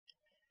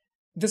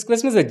This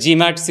question is a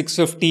GMAT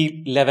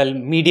 650 level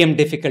medium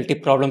difficulty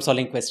problem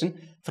solving question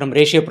from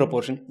ratio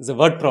proportion. It's a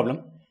word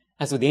problem.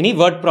 As with any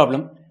word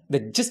problem, the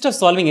gist of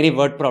solving any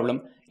word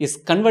problem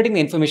is converting the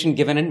information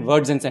given in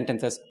words and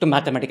sentences to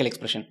mathematical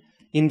expression.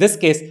 In this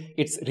case,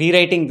 it's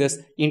rewriting this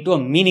into a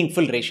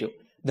meaningful ratio.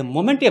 The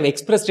moment you have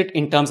expressed it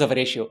in terms of a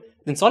ratio,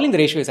 then solving the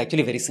ratio is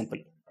actually very simple.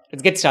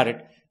 Let's get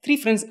started. Three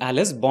friends,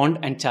 Alice, Bond,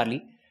 and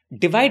Charlie,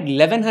 divide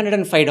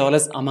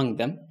 $1,105 among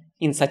them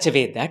in such a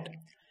way that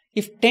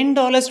if $10,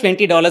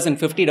 $20, and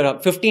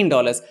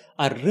 $15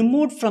 are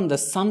removed from the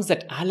sums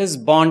that Alice,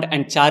 Bond,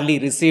 and Charlie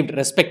received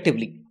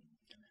respectively,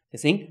 they're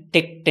saying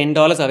take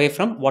 $10 away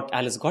from what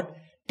Alice got,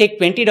 take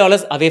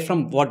 $20 away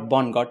from what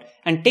Bond got,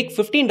 and take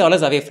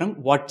 $15 away from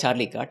what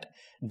Charlie got,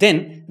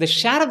 then the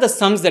share of the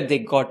sums that they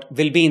got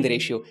will be in the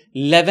ratio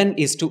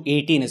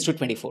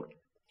 11:18:24.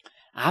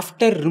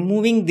 After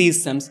removing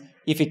these sums,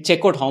 if you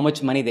check out how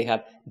much money they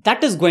have,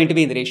 that is going to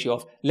be in the ratio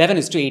of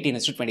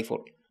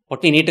 11:18:24.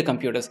 What we need to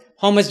compute is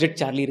how much did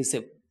Charlie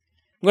receive.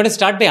 We're going to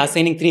start by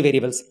assigning three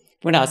variables.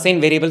 We're going to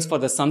assign variables for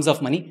the sums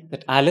of money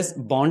that Alice,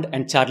 Bond,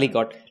 and Charlie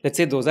got. Let's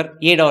say those are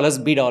A dollars,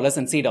 B dollars,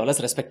 and C dollars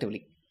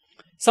respectively.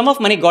 Sum of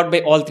money got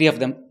by all three of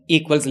them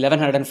equals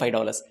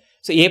 $1,105.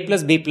 So A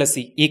plus B plus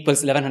C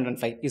equals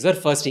 1105 is our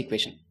first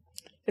equation.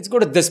 Let's go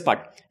to this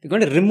part. We're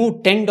going to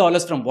remove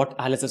 $10 from what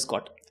Alice has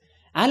got.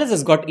 Alice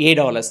has got A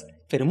dollars.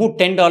 If we remove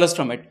 $10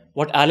 from it,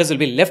 what Alice will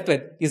be left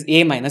with is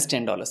A minus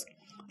 $10.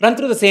 Run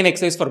through the same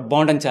exercise for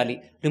Bond and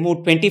Charlie.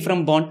 Remove 20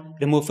 from Bond,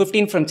 remove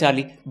 15 from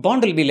Charlie.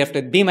 Bond will be left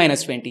with B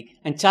minus 20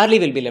 and Charlie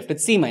will be left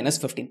with C minus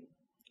 15.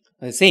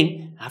 The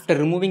same, after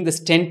removing this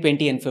 10,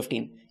 20 and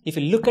 15, if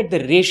you look at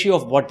the ratio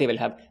of what they will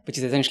have, which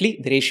is essentially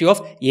the ratio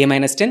of A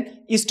minus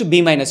 10 is to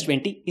B minus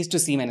 20 is to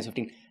C minus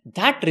 15.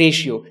 That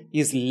ratio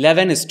is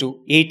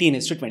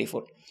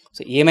 11:18:24.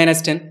 So A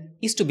minus 10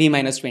 is to B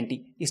minus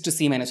 20 is to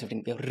C minus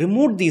 15. We have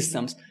removed these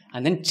sums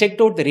and then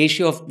checked out the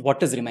ratio of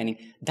what is remaining.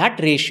 That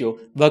ratio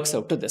works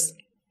out to this.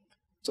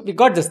 So we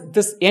got this.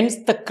 This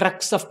ends the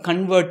crux of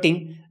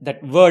converting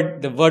that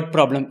word, the word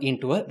problem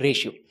into a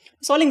ratio.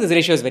 Solving this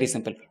ratio is very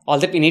simple. All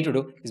that we need to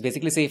do is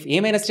basically say if A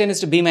minus 10 is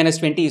to B minus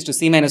 20 is to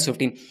C minus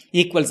 15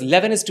 equals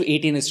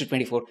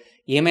 11:18:24.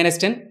 A minus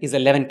 10 is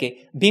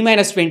 11k, B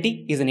minus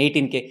 20 is an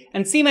 18k,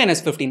 and C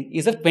minus 15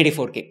 is a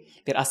 24k.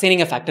 We are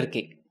assigning a factor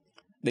k.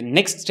 The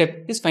next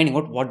step is finding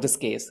out what this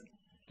k is.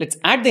 Let's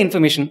add the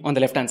information on the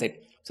left hand side.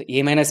 So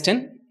A minus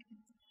 10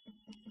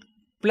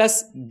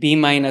 plus B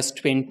minus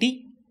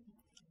 20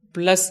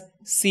 plus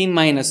C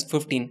minus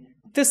 15.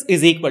 This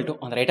is equal to,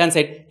 on the right hand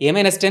side, A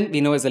minus 10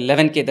 we know is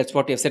 11k, that's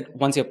what we have said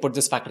once you have put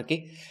this factor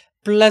k,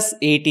 plus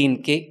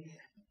 18k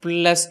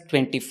plus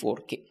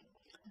 24k.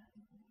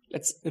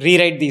 Let's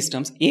rewrite these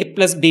terms. A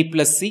plus B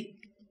plus C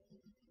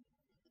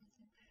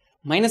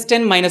minus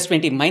 10 minus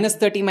 20 minus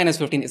 30 minus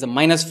 15 is a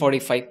minus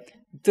 45.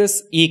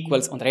 This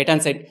equals, on the right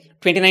hand side,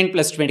 29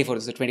 plus 24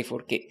 is a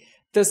 24k.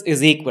 This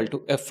is equal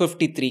to a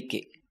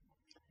 53k.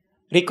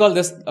 Recall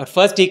this, our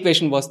first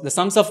equation was the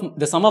sum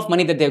of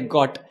money that they've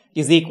got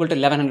is equal to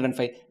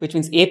 1105, which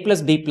means A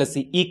plus B plus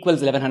C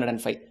equals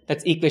 1105.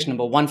 That's equation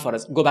number 1 for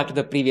us. Go back to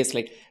the previous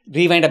slide.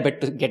 Rewind a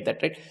bit to get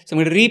that, right? So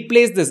I'm going to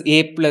replace this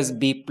A plus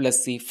B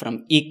plus C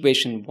from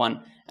equation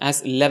 1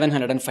 as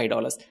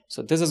 $1,105.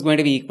 So this is going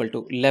to be equal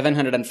to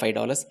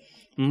 $1,105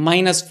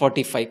 minus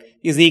 45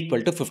 is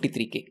equal to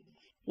 53k.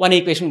 One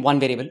equation, one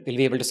variable, we'll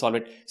be able to solve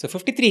it. So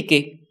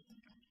 53k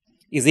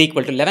is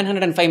equal to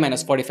 1105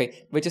 minus 45,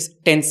 which is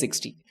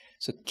 1060.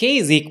 So k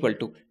is equal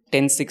to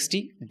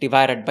 1060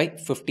 divided by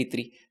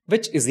 53,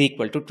 which is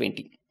equal to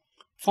 20.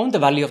 Found the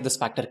value of this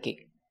factor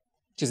k,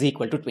 which is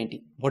equal to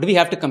 20. What do we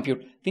have to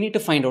compute? We need to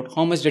find out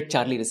how much did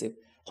Charlie receive.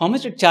 How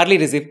much did Charlie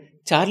receive?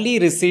 Charlie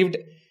received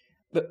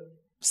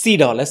C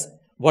dollars.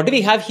 What do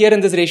we have here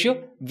in this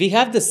ratio? We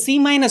have the C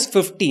minus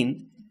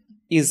 15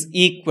 is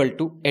equal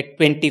to a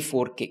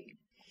 24k.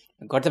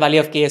 We got the value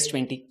of k as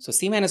 20. So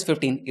C minus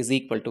 15 is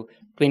equal to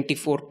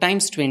 24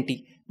 times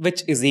 20,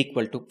 which is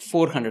equal to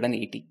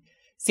 480.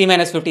 C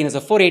minus 15 is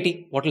a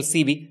 480. What will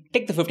C be?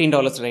 Take the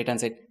 $15 to right hand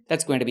side.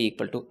 That's going to be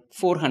equal to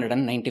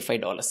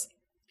 $495.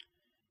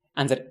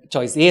 Answer,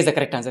 choice A is the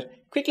correct answer.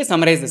 Quickly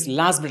summarize this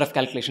last bit of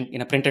calculation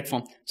in a printed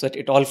form so that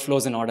it all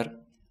flows in order.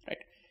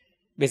 Right?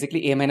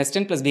 Basically, A minus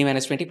 10 plus B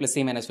minus 20 plus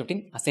C minus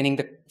 15, assigning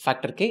the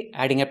factor k,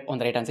 adding up on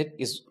the right hand side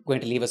is going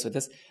to leave us with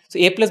this. So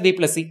A plus B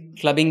plus C,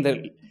 clubbing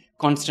the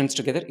constants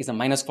together is a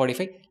minus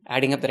 45,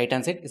 adding up the right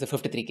hand side is a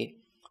 53k.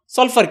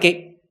 Solve for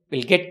k,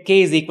 we'll get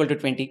k is equal to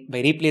 20 by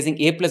replacing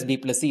A plus B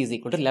plus C is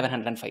equal to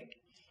 1105.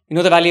 We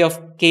know the value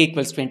of k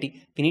equals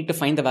 20, we need to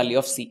find the value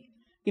of C.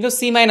 We know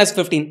C minus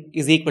 15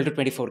 is equal to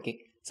 24k.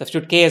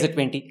 Substitute k as a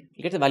 20,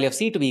 we'll get the value of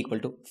C to be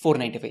equal to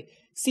 495.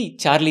 C,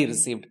 Charlie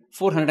received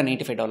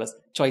 $495.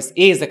 Choice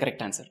A is the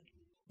correct answer.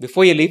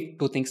 Before you leave,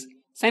 two things.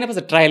 Sign up as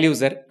a trial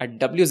user at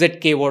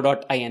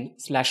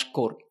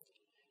wzko.in/core.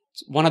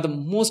 It's one of the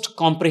most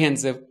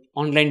comprehensive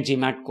online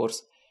GMAT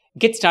course.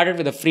 Get started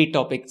with a free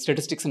topic,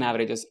 statistics and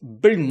averages.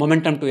 Build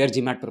momentum to your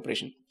GMAT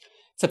preparation.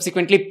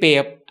 Subsequently, pay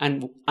up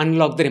and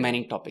unlock the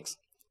remaining topics.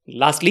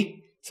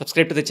 Lastly,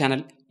 Subscribe to the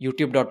channel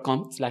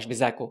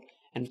youtube.com/Wizako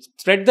and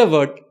spread the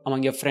word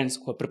among your friends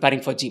who are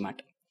preparing for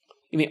GMAT.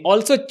 You may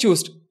also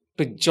choose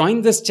to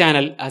join this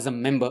channel as a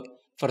member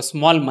for a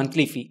small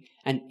monthly fee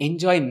and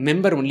enjoy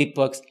member-only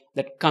perks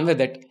that come with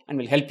it and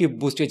will help you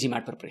boost your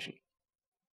GMAT preparation.